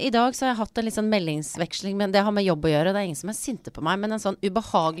 i dag så har jeg hatt en litt sånn meldingsveksling, men det har med jobb å gjøre, det er ingen som er sinte på meg, men en sånn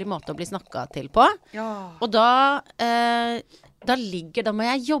ubehagelig måte å bli snakket til på. Ja. Og da da må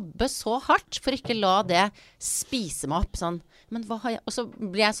jeg jobbe så hardt for ikke la det spise meg opp sånn. Men hva har jeg, og så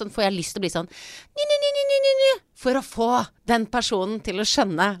blir jeg sånn, får jeg lyst til å bli sånn, for å få den personen til å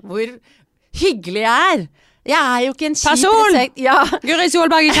skjønne hvor hyggelig jeg er. Jeg er jo ikke en Person! Ja. Guri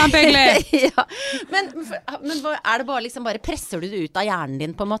Solberg er kjempehyggelig! Ja. Men er det bare presser du det ut av hjernen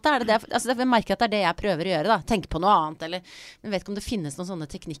din på en måte? Er det det? Altså, jeg merker at det er det jeg prøver å gjøre da. Tenke på noe annet, eller jeg vet ikke om det finnes noen sånne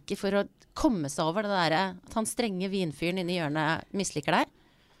teknikker for å komme seg over det der, at han strenge vinfyren inne i hjørnet misliker deg.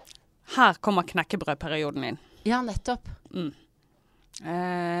 Her kommer knekkebrødperioden inn. Ja, nettopp.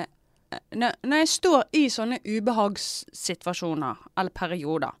 Når jeg står i sånne ubehagssituasjoner, eller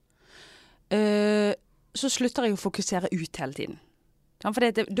perioder, så slutter jeg å fokusere ut hele tiden. For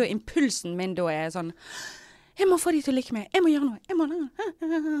da impulsen min da er sånn, jeg må få de til å like meg, jeg må gjøre noe,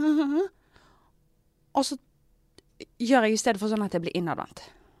 og så gjør jeg i stedet for sånn at jeg blir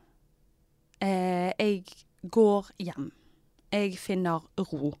innadvendt. Jeg går hjem. Jeg finner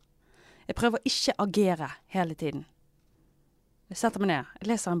ro. Jeg prøver ikke å agere hele tiden. Jeg setter meg ned,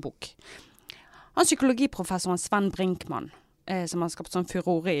 jeg leser en bok. Han psykologiprofessoren Sven Brinkmann, som har skapt sånn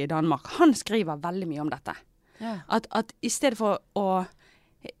furore i Danmark, han skriver veldig mye om dette. Ja. At i stedet for å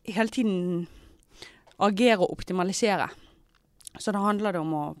hele tiden agere og optimalisere, så det handler det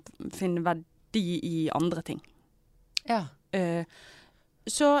om å finne verdi i andre ting. Ja.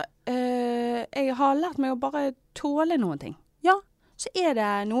 Så jeg har lært meg å bare tåle noen ting. Ja, så er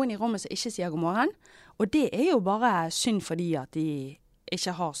det noen i rommet som ikke sier god morgen, og det er jo bare synd fordi at de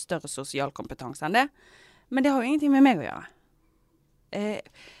ikke har større sosial kompetanse enn det. Men det har jo ingenting med meg å gjøre. Jeg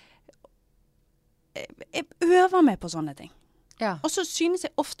øver meg på sånne ting. Ja. Og så synes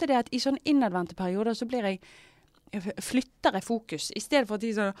jeg ofte det at i sånne innadvendte perioder så flytter jeg fokus. I stedet for at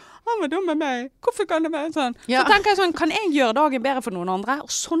de sånn, han var dum med meg, hvorfor kan det være sånn? Ja. Så tenker jeg sånn, kan jeg gjøre dagen bedre for noen andre?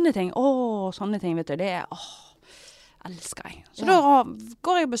 Og sånne ting, sånne ting, vet du, det elsker jeg. Så da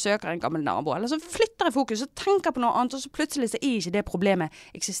går jeg og besøker en gammel nabo, eller så flytter jeg fokus og tenker på noe annet, og så plutselig så er ikke det problemet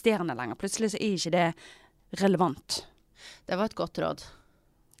eksisterende lenger. Plutselig så er ikke det relevant. Det var et godt råd.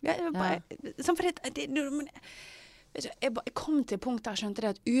 Ja, sånn fordi jeg kom til et punkt der jeg skjønte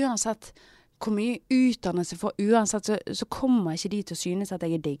det at uansett hvor mye utdannelse jeg får, uansett så kommer ikke de til å synes at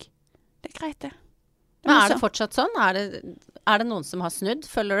jeg er digg. Det er greit det. Men er det fortsatt sånn? Er det noen som har snudd,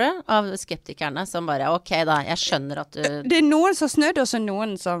 føler du? Av skeptikerne som bare, ok da, jeg skjønner at du... Det er noen som har snudd, og så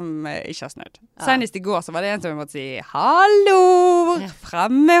noen som ikke har snudd. Ja. Senest i går så var det en som måtte si, hallo,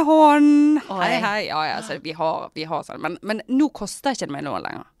 frem med hånd, hei. Ja, så vi har sånn. Men nå koster ikke det meg noe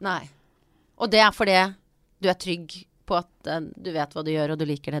lenger. Nei. Og det er fordi du er trygg på at du vet hva du gjør, og du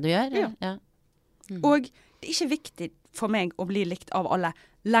liker det du gjør? Ja. Og det er ikke viktig for meg å bli likt av alle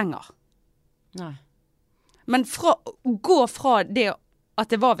lenger. Nei. Men gå fra det at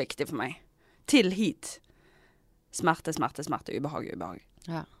det var viktig for meg, til hit. Smerte, ubehag.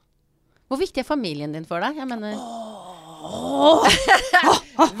 Ja. Hvor viktig er familien din for deg? Jeg mener...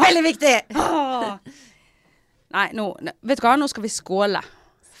 Veldig viktig! Nei, vet du hva? Nå skal vi skåle.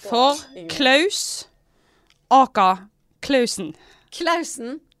 For Klaus Aka Klausen.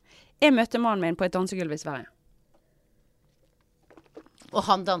 Klausen? Jeg møtte mannen min på et dansegulv i Sverige. Og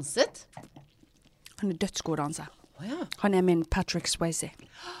han danset? Han er dødsgod å danse. Ja. Han er min Patrick Swayze.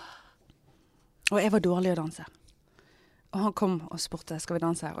 Og jeg var dårlig å danse. Og han kom og spurte, skal vi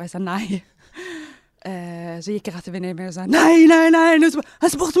danse? Og jeg sa nei. Så gikk jeg rett til venninnen min og sa, nei.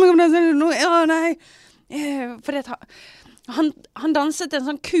 Han spurte meg om det. Ja, nei. Fordi han danset en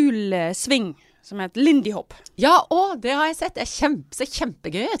sånn kul sving som heter Lindy Hop. Ja, det har jeg sett. Det ser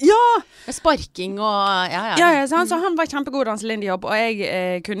kjempegøy ut. Ja! Med sparking og... Ja, så han var kjempegod å danse Lindy Hop, og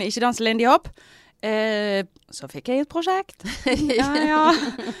jeg kunne ikke danse Lindy Hop. Så fikk jeg et prosjekt. Ja.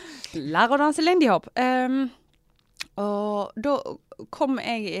 Lære å danse Lindy Hop. Og da kom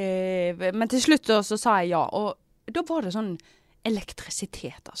jeg... men til slutt så sa jeg ja, og da var det sånn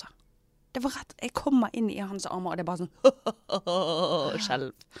elektrisitet, altså. Det var rett... Jeg kommer inn i hans armer, og det er bare sånn... skjelv.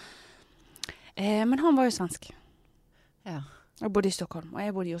 Men han var jo svensk. Ja. Jeg bodde i Stockholm, og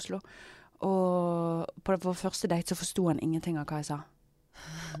jeg bodde i Oslo. Og på vår første date så forstod han ingenting av hva jeg sa.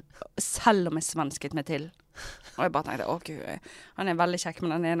 Selv om jeg svensket meg til. Og jeg bare tenkte, Gud, han er veldig kjekk,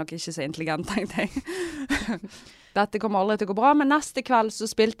 men han er nok ikke så intelligent, tenkte jeg. Dette kommer aldri til å gå bra, men neste kveld så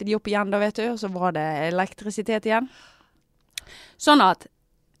spilte de opp igjen da, vet du, og så var det elektrisitet igjen. Sånn at,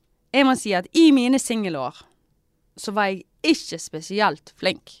 jeg må si at i mine singelår, så var jeg ikke spesielt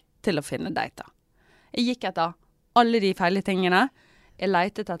flink til å finne dater. Jeg gikk etter alle de feile tingene. Jeg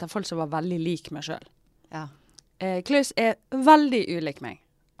letet etter folk som var veldig lik meg selv. Ja. Klaus er veldig ulik meg.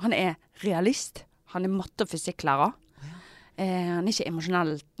 Han er realist. Han er matte- og fysikklærer. Han er ikke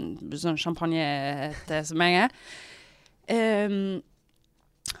emosjonell sånn champagne som jeg er.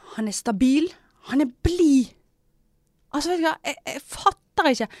 Han er stabil. Han er blid. Altså, vet du hva? Jeg fatter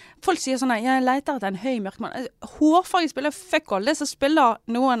ikke. Folk sier sånn, jeg leter etter en høy mørkmann. Hårfarge spiller fuck all. Det som spiller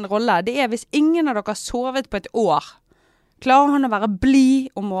noen rolle, det er hvis ingen av dere har sovet på et år. Klarer han å være blid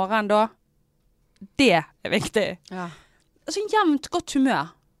om morgenen da? Det er viktig. Ja. Altså, jevnt godt humør.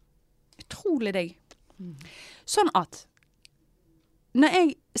 Utrolig digg. Sånn at når jeg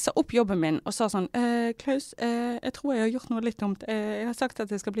sa opp jobben min og sa sånn, Klaus, jeg tror jeg har gjort noe litt dumt. Jeg har sagt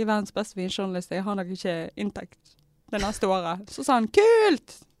at jeg skal bli verdens beste vinjournalist. Jeg har nok ikke inntekt det neste året. Så sa han, kult!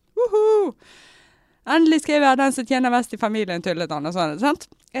 Woohoo! Endelig skriver jeg den som tjener mest i familien, tullet han og sånn, sant?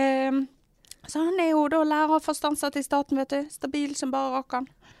 Så han er jo da lærer fast ansatt i staten, vet du. Stabil som bare rakan.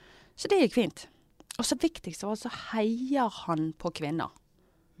 Så det gikk fint. Og så viktigst var så heier han på kvinner.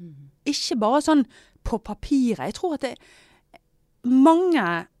 Ikke bare sånn på papiret. Jeg tror at det mange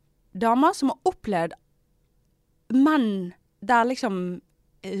damer som har opplevd menn der liksom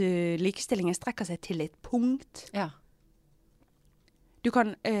likestillingen strekker seg til et punkt. Ja. Du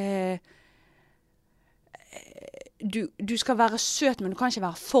kan du skal være søt, men du kan ikke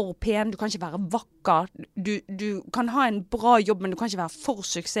være for pen. Du kan ikke være vakker. Du kan ha en bra jobb, men du kan ikke være for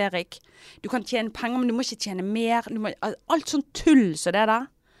suksessrik. Du kan tjene penger, men du må ikke tjene mer. Alt sånn tull så det der.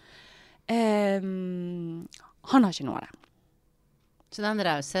 Han har ikke noe av det. Så det er en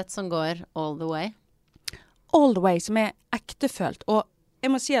raushet som går all the way? All the way, som er ektefølt. Og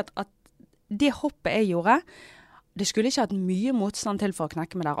jeg må si at det hoppet jeg gjorde, det skulle ikke hatt mye motstand til for å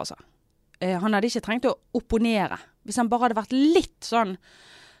knekke meg der, altså. Han hadde ikke trengt å opponere. Hvis han bare hadde vært litt sånn,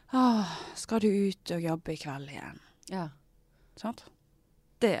 skal du ut og jobbe i kveld igjen? Ja. Sånn?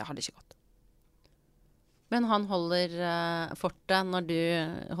 Det hadde ikke gått. Men han holder fortet når du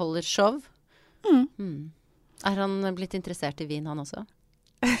holder show? Er han blitt interessert i vin, han også?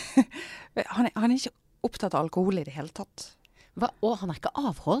 han er ikke opptatt av alkohol i det hele tatt. Hva? Han er ikke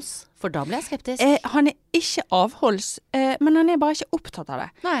avholds? For da ble jeg skeptisk. Han er ikke avholds, men han er bare ikke opptatt av det.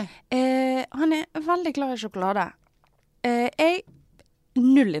 Nei. Han er veldig glad i sjokolade. Jeg er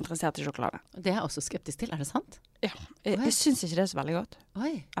null interessert i sjokolade. Det er jeg også skeptisk til, er det sant? Ja, jeg synes ikke det er så veldig godt.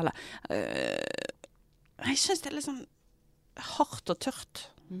 Oi. Eller, jeg synes det er litt sånn hardt og tørt.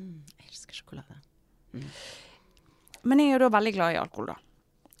 Jeg elsker sjokolade. Men jeg er jo da veldig glad i alkohol da.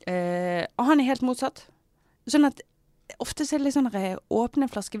 Og han er helt motsatt. Sånn at ofte så er det litt sånn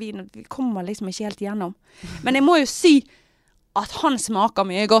åpne flaske vin, og vi kommer liksom ikke helt igjennom. Men jeg må jo si at han smaker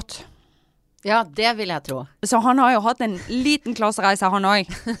mye godt. Ja, det vil jeg tro. Så han har jo hatt en liten klassereise, han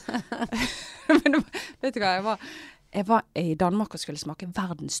også. Men vet du hva, jeg var i Danmark og skulle smake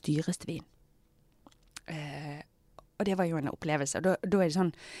verdens dyreste vin. Og det var jo en opplevelse. Da er det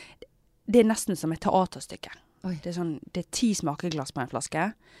sånn, det er nesten som et teaterstykke. Det er 10 smakeglass på en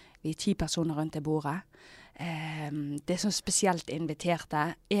flaske. Vi er 10 personer rundt det bordet. Det er sånn spesielt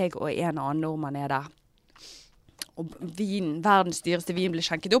inviterte. Jeg og en annen nordmann er der. Og verdens dyreste vin blir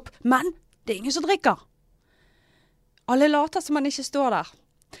skjenket opp. Men det er ingen som drikker. Alle later som man ikke står der.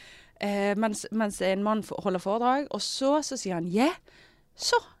 Mens en mann holder foredrag. Og så sier han,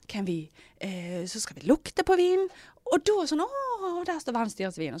 så skal vi lukte på vin. Og da sånn, der står verdens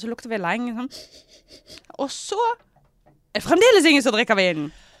dyreste vin. Og så lukter vi lenge. Sånn. Og så er det fremdeles ingen som drikker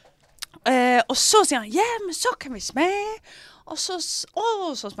vinen. Og så sier han, men så kan vi smake. Og så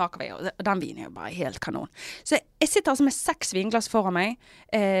smaker vi. Og den vinen er jo bare helt kanon. Så jeg sitter altså med 6 vinglass foran meg.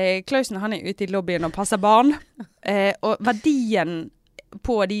 Klausen, han er ute i lobbyen og passer barn. Og verdien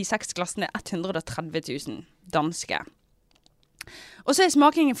på de 6 glassene er 130 000 danske. Og så er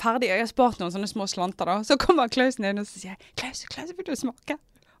smakingen ferdig, og jeg har spart noen sånne små slanter da. Så kommer Klausen inn og så sier jeg, Klaus, vil du smake?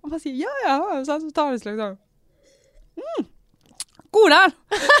 Og han sier, ja, og så tar vi slag sånn. God den!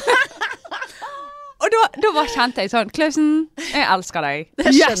 Og da bare kjente jeg sånn, Klausen, jeg elsker deg.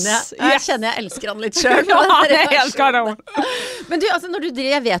 Det skjønner jeg. Jeg kjenner jeg elsker han litt selv. Ja, jeg elsker det. Men du, altså,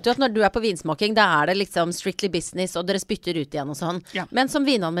 jeg vet jo at når du er på vinsmaking, da er det liksom strictly business, og dere spytter ut igjen og sånn. Ja. Men som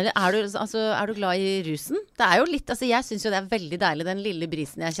vinanmelder, er du glad i rusen? Det er jo litt, altså jeg synes jo det er veldig deilig, den lille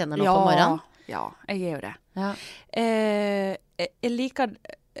brisen jeg kjenner nå på morgenen. Ja, jeg er jo det. Ja. Jeg liker...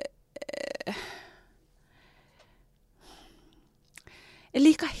 Jeg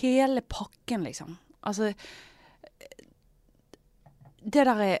liker hele pakken, liksom. Altså, det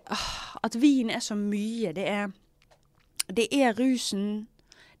der at vin er så mye. Det er rusen,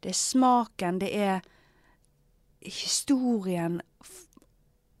 det er smaken, det er historien,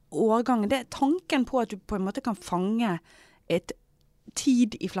 årgangen. Det er tanken på at du på en måte kan fange et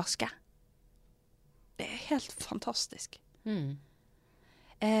tid i flaske. Det er helt fantastisk.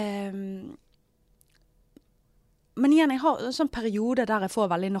 Men igjen, jeg har en sånn periode der jeg får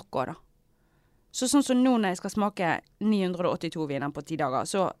veldig nok av da. Så sånn som nå når jeg skal smake 982 viner på 10 dager,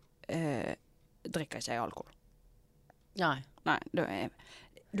 så drikker ikke jeg alkohol. Nei. Nei, du har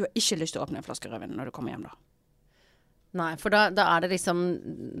ikke lyst til å åpne en flaske rødvin når du kommer hjem da. Nei, for da er det liksom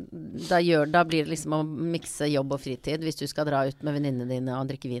da blir det liksom å mikse jobb og fritid hvis du skal dra ut med venninnene dine og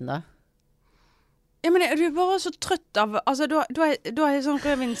drikke vin da. Ja, men du er bare så trøtt av, altså du har sånn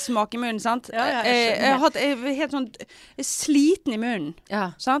rødvinsmak i munnen, sant? Ja, jeg er helt sånn sliten i munnen,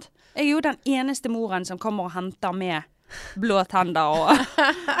 sant? Jeg er jo den eneste moren som kommer og henter med blå tenner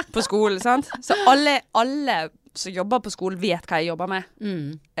på skolen, sant? Så alle som jobber på skolen vet hva jeg jobber med.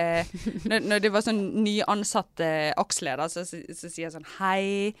 Når det var sånn nyansatt aksleder, så sier jeg sånn,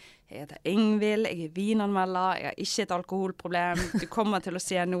 hei, jeg heter Ingvild, jeg er vinanmelder, jeg har ikke et alkoholproblem, du kommer til å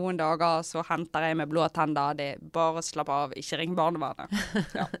se noen dager, så henter jeg med blå tenner, det er bare slapp av, ikke ring barnevernet.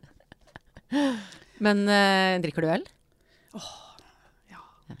 Ja. Men drikker du øl? Ja.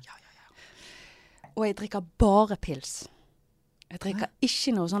 Og jeg drikker bare pils. Jeg drikker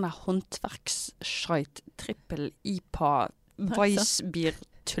ikke noe sånn der håndverksskjeit, trippel, IPA,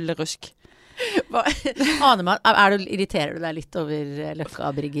 Weissbier-tullerusk. Irriterer du deg litt over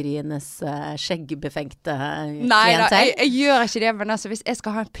Løkka-bryggerienes skjeggbefengte klientel? Nei da, jeg gjør ikke det, men altså, hvis jeg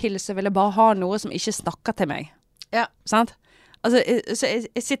skal ha en pils, så vil jeg bare ha noe som ikke snakker til meg. Ja. Sant? Altså, så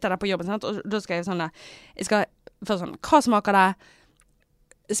jeg sitter der på jobben, sant? Og da skal jeg sånn, først sånn, hva smaker det?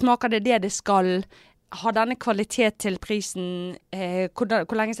 Smaker det det skal? Har denne kvalitet til prisen?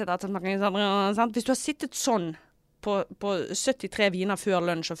 Hvor lenge sitter det smaker? Sant? Hvis du har sittet sånn på 73 viner før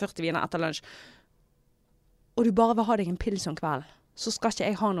lunsj og 40 viner etter lunsj, og du bare vil ha deg en pils om kvelden, så skal ikke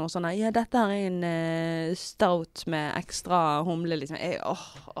jeg ha noe sånn, ja, dette er en stout med ekstra humle, liksom.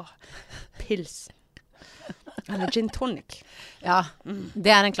 Pils. Eller gin tonic. Ja,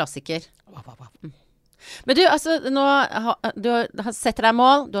 det er en klassiker. Men du, altså, du setter deg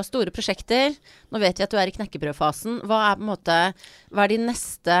mål, du har store prosjekter, nå vet vi at du er i knekkebrødfasen. Hva er på en måte, hva er din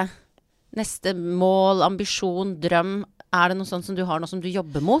neste mål, ambisjon, drøm? Er det noe sånt som du har, noe som du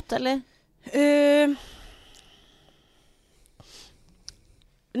jobber mot, eller?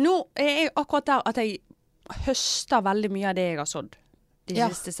 Nå er jeg akkurat der at jeg høster veldig mye av det jeg har sådd de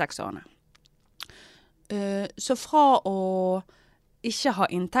siste 6 årene. Så fra å ikke ha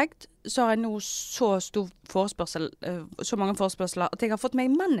inntekt, så har jeg nå så mange forespørsler at jeg har fått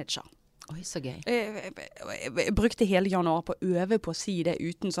meg manager. Oi, så gøy. Jeg brukte hele januar på å øve på å si det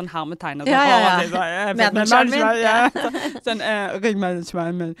uten sånn hermetegn. Ring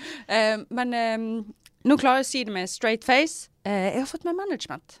management. Men nå klarer jeg å si det med straight face. Jeg har fått meg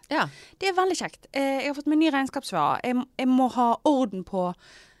management. Ja. Det er veldig kjekt. Jeg har fått meg ny regnskapsfører. Jeg må ha orden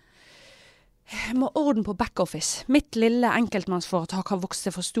på backoffice. Mitt lille enkeltmannsforetak har vokst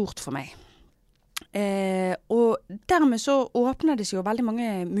seg for stort for meg. Og dermed så åpner det seg jo veldig mange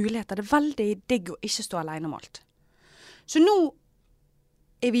muligheter. Det er veldig digg å ikke stå alene om alt. Så nå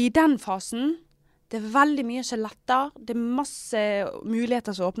er vi i den fasen. Det er veldig mye som letter. Det er masse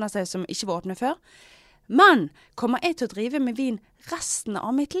muligheter som åpner seg som ikke var åpne før. Men kommer jeg til å drive med vin resten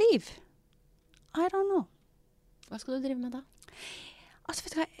av mitt liv? I don't know. Hva skal du drive med da? Altså,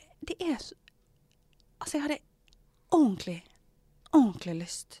 vet du hva? Det er altså, jeg hadde ordentlig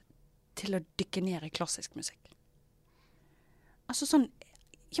lyst til å dykke ned i klassisk musikk. Altså sånn,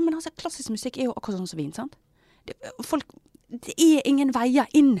 ja, men altså, klassisk musikk er jo akkurat sånn som vin, sant? Det er ingen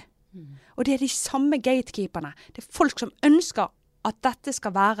veier inn. Og det er de samme gatekeeperne. Det er folk som ønsker at dette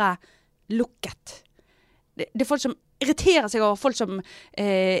skal være lukket. Det er folk som irriterer seg over folk som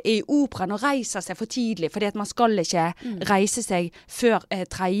er i operaen og reiser seg for tidlig, fordi at man skal ikke reise seg før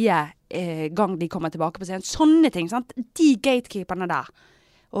tredje gang de kommer tilbake på scenen. Sånne ting, sant? De gatekeeperne der.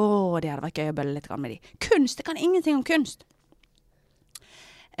 Det hadde vært gøy å bølle litt med de. Kunst, det kan ingenting om kunst.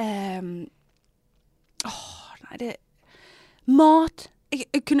 Nei, det... Mat.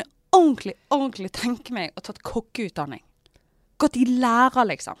 Jeg kunne ordentlig tenke meg å tatt kokkeutdanning. Gått i lærer,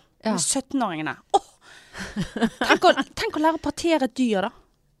 liksom. Ja. Med 17-åringene. Tenk å lære å partere et dyr, da.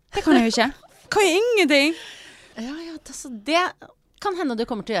 Det kan jeg jo ikke. Kan jo ingenting. Ja, det kan hende du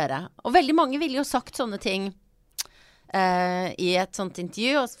kommer til å gjøre. Og veldig mange ville jo sagt sånne ting i et sånt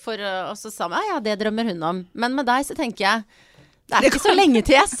intervju, for å så sa man, ja, det drømmer hun om. Men med deg så tenker jeg, det er ikke så lenge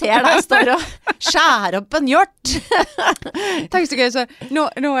til jeg ser deg står og skjærer opp en hjort. Tenk så gøy, så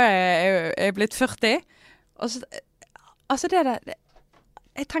nå er jeg blitt 40, og så, altså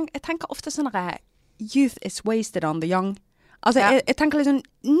jeg tenker ofte sånn at youth is wasted on the young. Altså, jeg tenker liksom,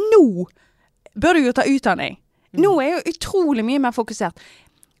 nå bør du jo ta utdanning. Nå er jeg jo utrolig mye mer fokusert.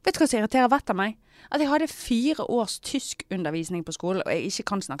 Vet du hva som irriterer vettet av meg? At jeg hadde 4 års tysk undervisning på skolen, og jeg ikke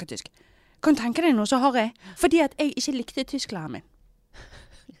kan snakke tysk. Kan du tenke deg noe så har jeg? Fordi at jeg ikke likte tysklæreren min.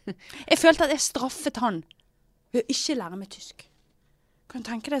 Jeg følte at jeg straffet han ved å ikke lære meg tysk. Kan du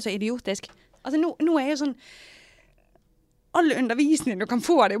tenke deg så idiotisk? Altså nå er jeg sånn, all undervisning du kan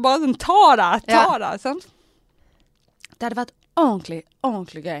få, det er jo bare sånn, ta det, sant? Det hadde vært ordentlig,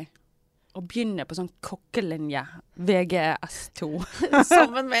 ordentlig gøy å begynne på sånn kokkelinje, VGS2.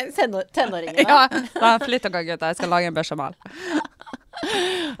 Sammen med tenåringene. Ja, flytt dere gutter, jeg skal lage en bechamel.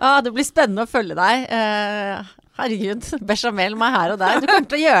 Det blir spennende å følge deg. Herregud, bechamel meg her og der. Du kommer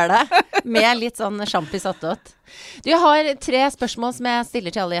til å gjøre det med litt sånn sjampis attåt. Jeg har 3 spørsmål som jeg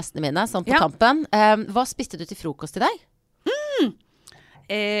stiller til alle gjestene mine, sånn på tampen. Hva spiste du til frokost i dag?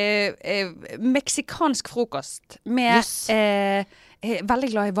 Meksikansk frokost med jeg er veldig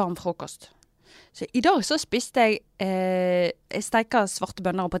glad i varm frokost. Så i dag så spiste jeg steker svarte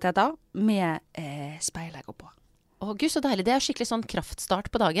bønner og poteter med speilegg oppå. Gud, så deilig. Det er skikkelig sånn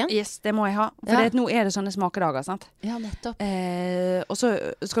kraftstart på dagen. Yes, det må jeg ha. For nå er det sånne smakedager, sant? Ja, nettopp. Og så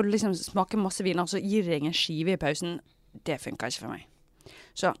skal du liksom smake masse viner, så gir det ingen skive i pausen. Det funker ikke for meg.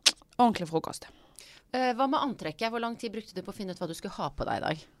 Så, ordentlig frokost. Hva med antrekket? Hvor lang tid brukte du på å finne ut hva du skulle ha på deg i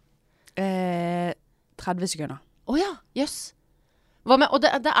dag? 30 sekunder. Ja, jøss. Og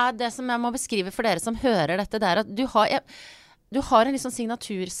det er det som jeg må beskrive for dere som hører dette, det er at du har en litt sånn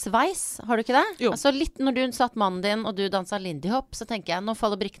signatursveis, har du ikke det? Jo. Altså litt når du satt mannen din, og du danset Lindy Hop, så tenker jeg, nå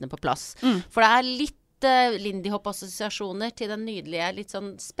faller brikkene på plass. For det er litt Lindy Hop-assosiasjoner til den nydelige, litt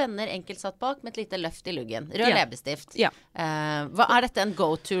sånn spenner enkelt satt bak, med et lite løft i luggen. Rød leppestift. Ja. Hva er dette en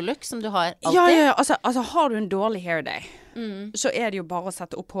go-to-look som du har alltid? Ja, altså har du en dårlig hair day, så er det jo bare å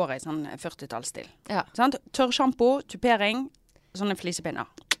sette opp håret i sånn 40-tallsstil. Ja. Tørr shampoo, tupering, sånne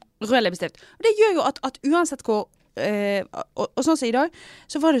flisepinner. Rød leppestift. Og det gjør jo at uansett hvor og sånn som i dag,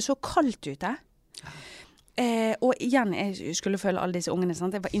 så var det så kaldt ute. Og igjen, jeg skulle følge alle disse ungene,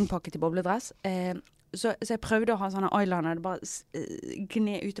 sant? Jeg var innpakket i bobledress. Så jeg prøvde å ha sånne eyeliner, det bare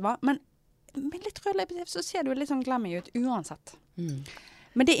gne utover. Men med litt rød leppestift så ser du litt sånn glammy ut uansett.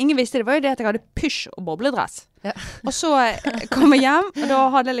 Men det ingen visste, det var jo det at jeg hadde pysj og bobledress. Ja. Og så kom jeg hjem, og da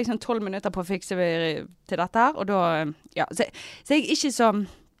hadde jeg liksom 12 minutter på å fikse til dette her. Og da, så jeg er ikke så...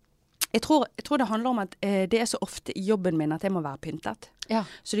 Jeg tror det handler om at det er så ofte i jobben min at jeg må være pyntet. Ja.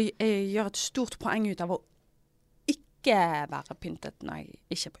 Så jeg gjør et stort poeng ut av å ikke være pyntet når jeg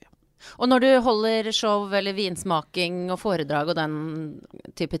ikke er på jobb. Og når du holder show eller vinsmaking og foredrag og den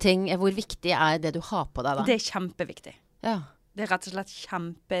type ting, hvor viktig er det du har på deg da? Det er kjempeviktig. Ja. Det er rett og slett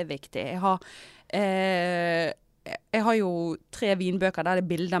kjempeviktig. Jeg har jo 3 vinbøker der det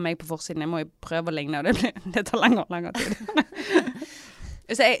er bilder av meg på forsiden. Jeg må jo prøve å ligne, og det tar lenger og lenger tid.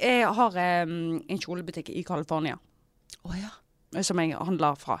 Så jeg har en kjolebutikk i California. Som jeg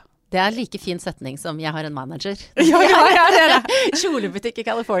handler fra. Det er en like fin setning som jeg har en manager. Ja, det er det. Kjolebutikk i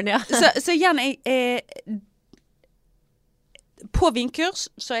California. Så igjen, på vinkurs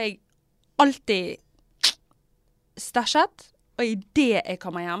så er jeg alltid stasjet, og i det jeg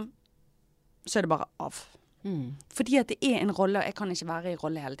kommer hjem, så er det bare av. Fordi at det er en rolle, og jeg kan ikke være i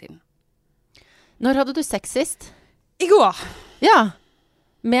rolle hele tiden. Når hadde du sex sist? I går. Ja.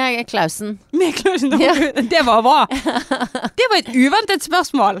 Med Klausen. Med Klausen? Ja. Det var bra. Det var et uventet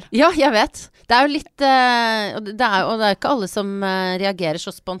spørsmål. Ja, jeg vet. Det er jo litt og det er ikke alle som reagerer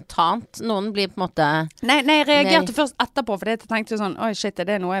så spontant. Noen blir på en måte... Nei, jeg reagerte først etterpå, for jeg tenkte sånn, oi shit,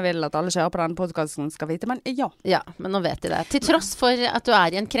 det er noe jeg vil at alle kjører på denne podcasten skal vite, men ja. Ja, men nå vet de det. Til tross for at du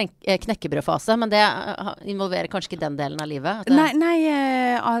er i en knekkebrødfase, men det involverer kanskje ikke den delen av livet? Nei,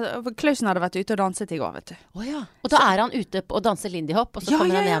 Klausen hadde vært ute og danset i går, vet du. Ja. Og da er han ute og danser Lindy Hop, og så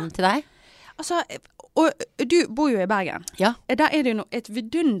kommer han hjem til deg? Altså, og du bor jo i Bergen. Ja. Der er det jo et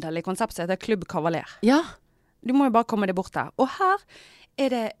vidunderlig konsept som heter Klubb Kavaler. Ja. Du må jo bare komme deg bort der. Og her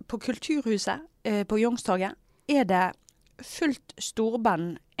er det på Kulturhuset på Youngstorget, er det fullt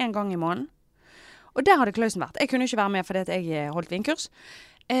storband en gang i måneden. Og der hadde Klausen vært. Jeg kunne ikke være med fordi at jeg holdt vinkurs.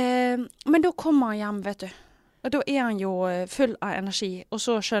 Men da kommer han hjem, vet du. Og da er han jo full av energi, og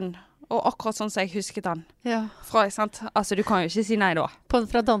så skjønn. Og akkurat sånn som jeg husket han. Ja. Fra, sant? Altså, du kan jo ikke si nei da.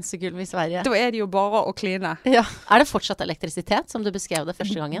 Fra dansegulvet i Sverige. Da er det jo bare å kline. Ja. Er det fortsatt elektrisitet, som du beskrev det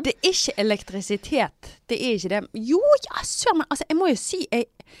første gangen? Det er ikke elektrisitet. Det er ikke det. Jo, ja, søren, men altså, jeg må jo si, jeg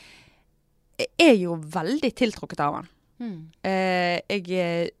er jo veldig tiltrukket av han.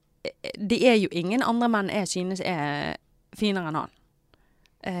 Det er jo ingen andre menn jeg synes er finere enn han.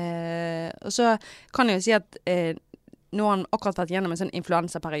 Og så kan jeg jo si at nå har han akkurat vært gjennom en sånn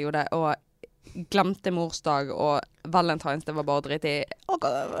influensaperiode og glemte morsdag og valentines, det var bare dritt i. Og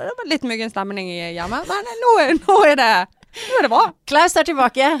det var litt myggen stemning hjemme, men nå er det bra. Klaus er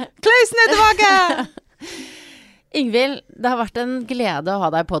tilbake. Klausen er tilbake! Ingvild, det har vært en glede å ha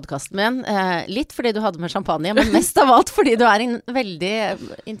deg i podcasten min. Litt fordi du hadde med champagne, men mest av alt fordi du er en veldig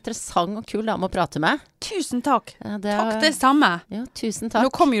interessant og kul dame å prate med. Tusen takk. Takk det samme. Jo, tusen takk.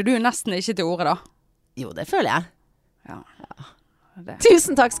 Nå kom jo du nesten ikke til ordet da. Jo, det føler jeg. Ja. Det.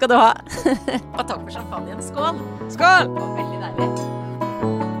 Tusen takk skal du ha. Og takk for champagnen. Skål. Skål. Det var veldig deilig.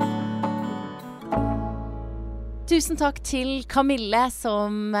 Tusen takk til Kamille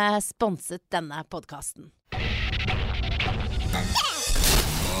som sponset denne podcasten.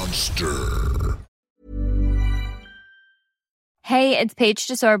 Monster. Hey, it's Paige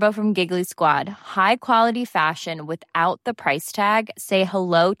DeSorbo from Giggly Squad. High quality fashion without the price tag. Say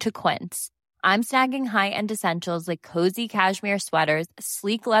hello to Quince. I'm snagging high-end essentials like cozy cashmere sweaters,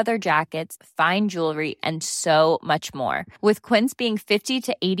 sleek leather jackets, fine jewelry, and so much more. With Quince being 50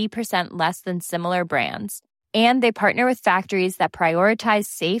 to 80% less than similar brands. And they partner with factories that prioritize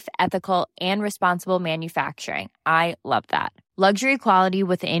safe, ethical, and responsible manufacturing. I love that. Luxury quality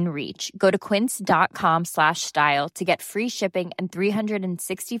within reach. Go to quince.com/style to get free shipping and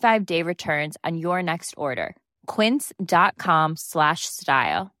 365-day returns on your next order.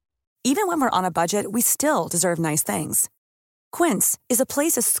 Quince.com/style. Even when we're on a budget, we still deserve nice things. Quince is a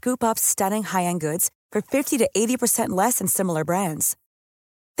place to scoop up stunning high-end goods for 50 to 80% less than similar brands.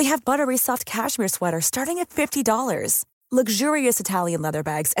 They have buttery soft cashmere sweaters starting at $50, luxurious Italian leather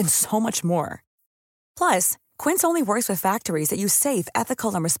bags, and so much more. Plus, Quince only works with factories that use safe,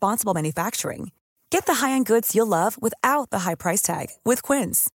 ethical, and responsible manufacturing. Get the high-end goods you'll love without the high price tag with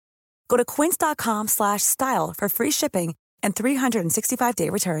Quince. Go to quince.com/style for free shipping and 365-day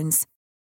returns.